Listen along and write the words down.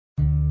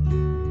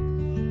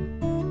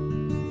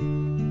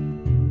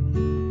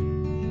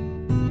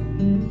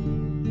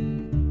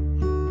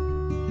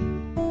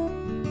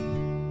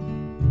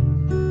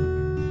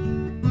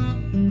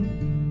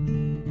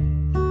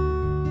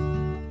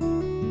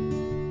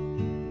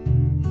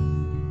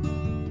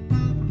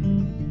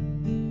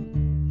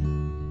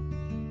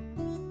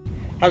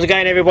How's it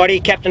going, everybody?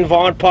 Captain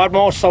Vaughn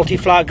Podmore, Salty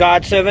Fly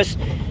Guide Service.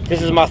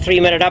 This is my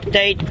 3-minute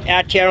update.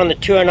 Out here on the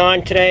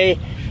 209 today,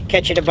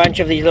 catching a bunch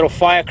of these little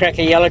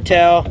firecracker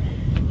yellowtail.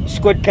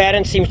 Squid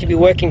pattern seems to be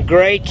working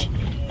great.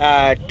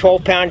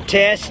 12-pound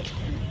test.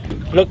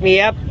 Look me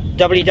up,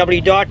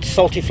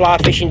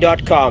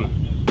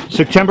 www.saltyflyfishing.com.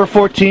 September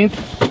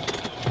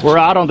 14th, we're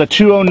out on the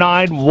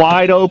 209,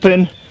 wide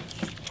open,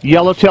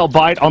 yellowtail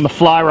bite on the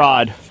fly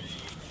rod.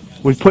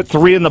 We put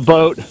 3 in the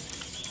boat.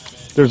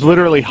 There's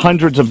literally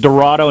hundreds of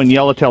Dorado and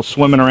yellowtail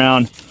swimming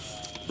around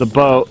the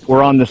boat.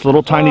 We're on this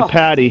little tiny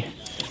patty.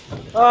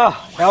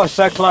 Oh, that was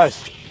so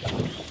close.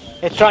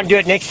 Let's try and do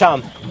it next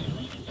time.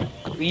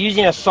 We're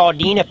using a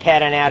sardina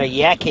pattern out of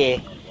yak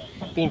hair.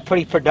 Been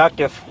pretty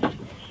productive.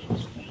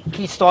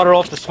 He started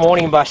off this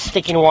morning by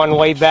sticking one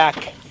way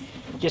back,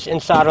 just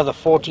inside of the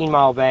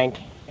 14-mile bank,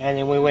 and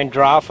then we went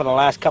dry for the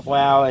last couple of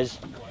hours.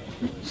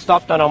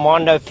 Stopped on a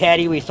Mondo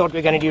patty. We thought we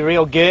were going to do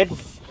real good.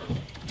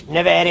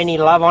 Never had any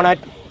love on it.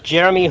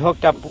 Jeremy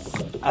hooked up,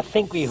 I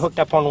think we hooked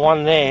up on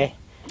one there,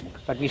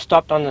 but we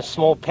stopped on the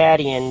small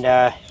patty,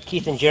 and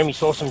Keith and Jeremy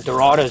saw some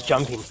Dorados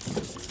jumping.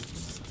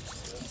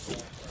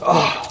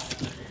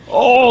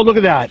 Oh, look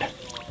at that.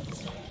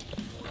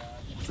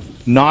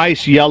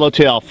 Nice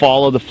yellowtail.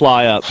 Follow the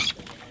fly up.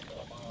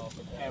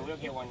 Okay, we'll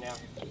get one now.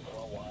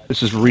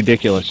 This is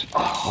ridiculous.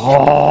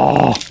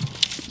 Oh.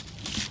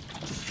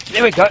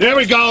 There we go. There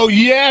we go.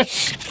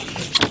 Yes.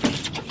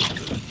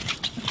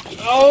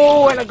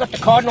 Oh, and I got the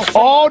cardinal.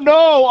 Oh no.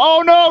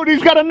 Oh no.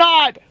 He's got a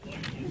knot.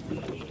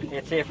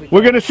 Let's see if we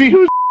We're going to see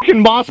who's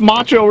f***ing boss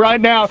macho right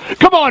now.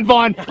 Come on,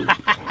 Vaughn.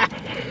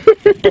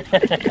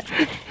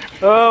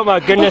 Oh my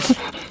goodness.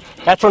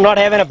 That's for not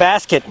having a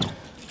basket.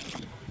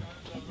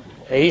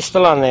 He's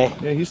still on there.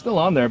 Yeah, he's still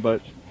on there,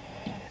 but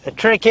The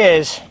trick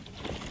is,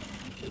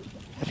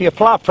 if you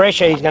apply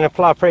pressure, he's going to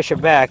apply pressure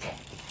back.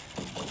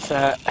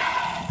 So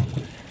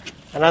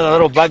another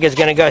little bug is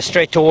going to go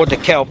straight toward the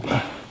kelp.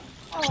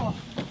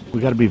 we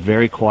got to be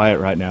very quiet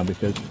right now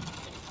because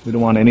we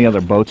don't want any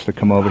other boats to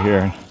come over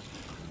here.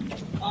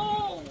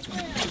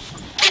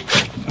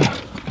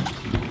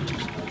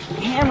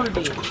 Hammered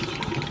me.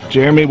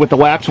 Jeremy with the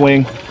wax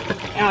wing.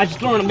 Yeah, I just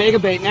throwing a mega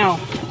bait now.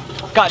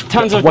 Got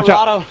tons of Watch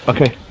Dorado. out.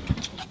 Okay.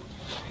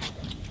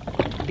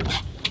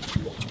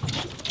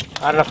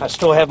 I don't know if I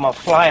still have my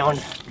fly on.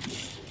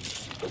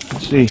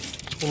 Let's see.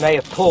 He may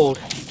have pulled.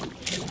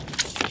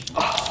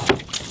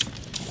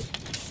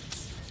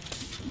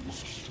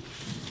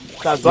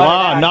 So I got it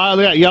Wow, out. now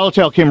look at that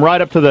yellowtail came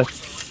right up to the...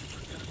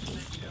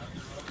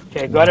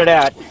 Okay, got it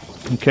out.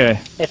 Okay.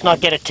 Let's not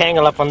get a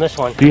tangle up on this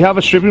one. Do you have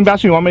a stripping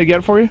basket? You want me to get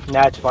it for you?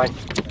 No, it's fine.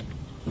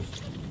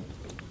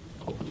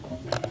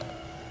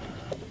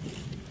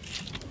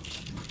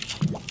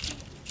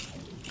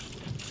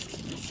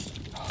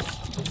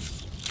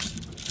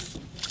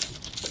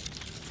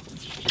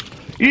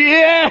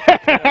 Yeah!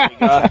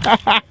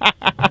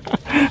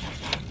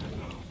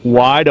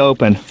 Wide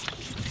open.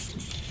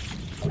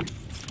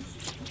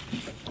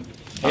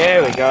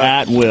 There we go.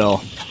 At will.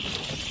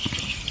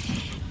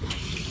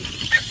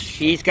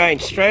 He's going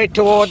straight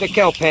toward the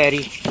kelp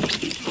patty.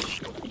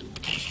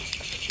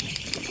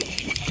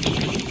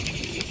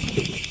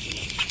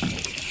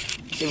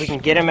 See if we can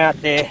get him out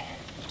there.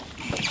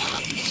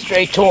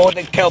 Straight toward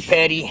the kelp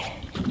patty.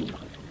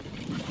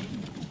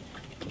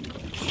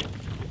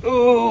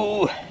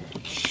 Ooh.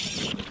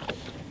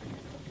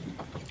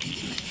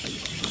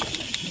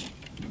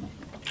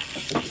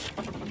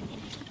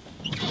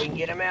 We can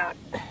get him out.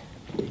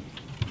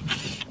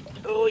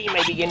 Oh, you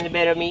may be getting the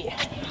better of me.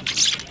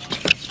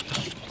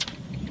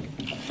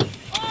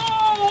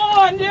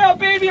 Oh, yeah,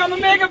 baby, on the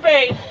mega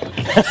bait.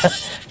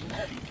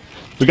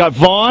 We got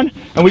Vaughn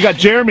and we got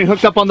Jeremy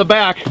hooked up on the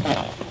back.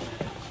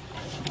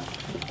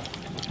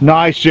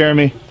 Nice,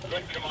 Jeremy.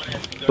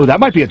 Oh, that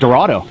might be a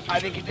Dorado. I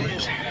think it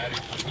is.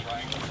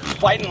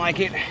 Fighting like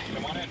it.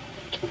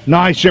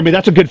 Nice, Jeremy.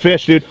 That's a good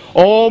fish, dude.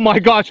 Oh my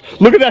gosh.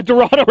 Look at that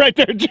Dorado right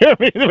there,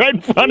 Jeremy. Right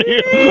in front of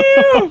you.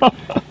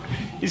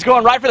 He's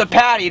going right for the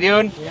patty,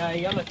 dude. Yeah,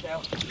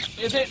 yellowtail.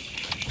 Is it?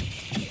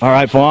 All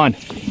right, Vaughn.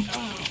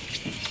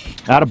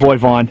 Attaboy,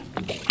 Vaughn.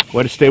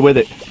 Way to stay with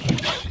it.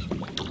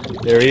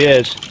 There he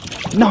is.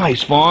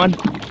 Nice, Vaughn.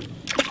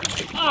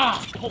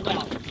 Ah, hold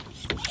on.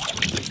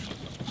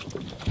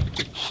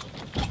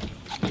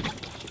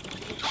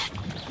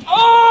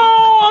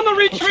 Oh, on the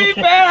retreat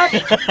back.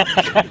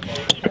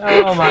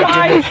 Oh my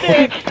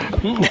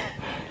goodness.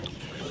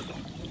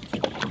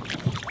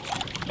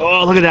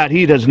 Oh, look at that.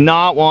 He does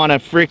not want to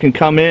freaking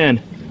come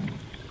in.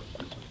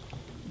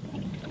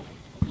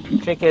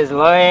 Trick is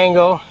low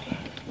angle.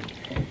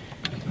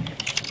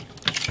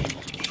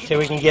 See if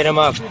we can get him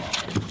up.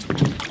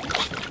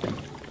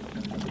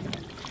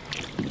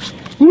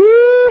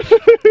 Woo!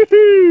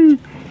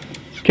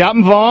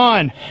 Captain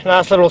Vaughn.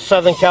 Nice little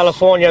Southern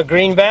California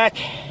greenback.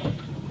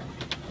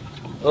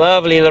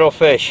 Lovely little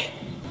fish.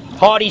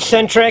 Hardy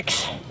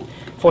Centrex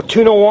for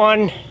Tuna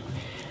 1,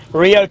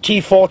 Rio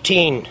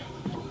T14.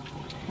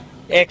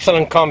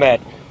 Excellent combat.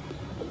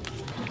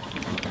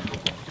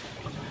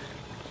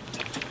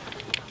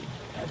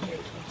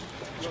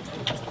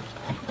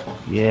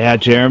 Yeah,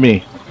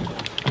 Jeremy.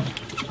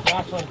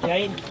 Last one,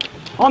 Jade.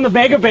 On the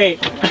mega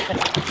bait.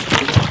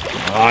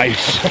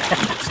 Nice.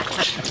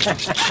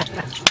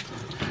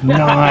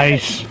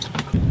 Nice.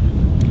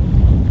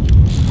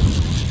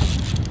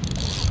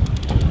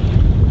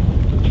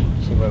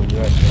 See where we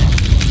go here.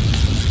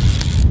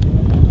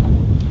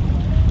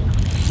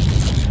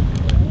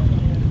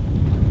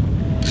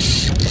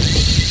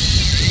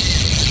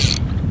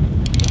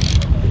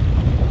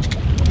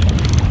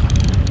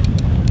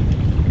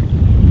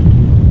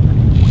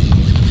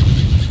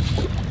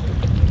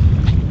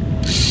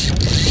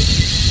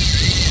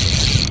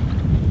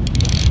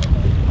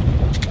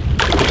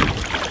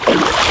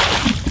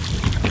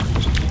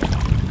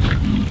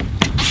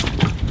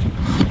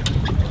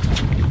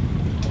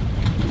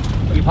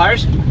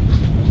 Pliers?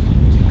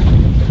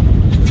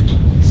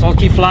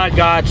 Salty Fly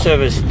Guide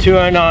Service,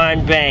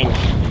 209 Bank,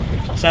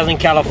 Southern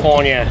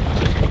California.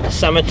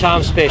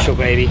 Summertime special,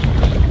 baby.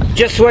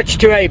 Just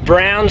switched to a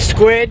brown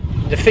squid.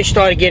 The fish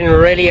started getting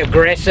really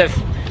aggressive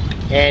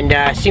and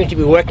seems to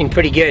be working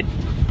pretty good.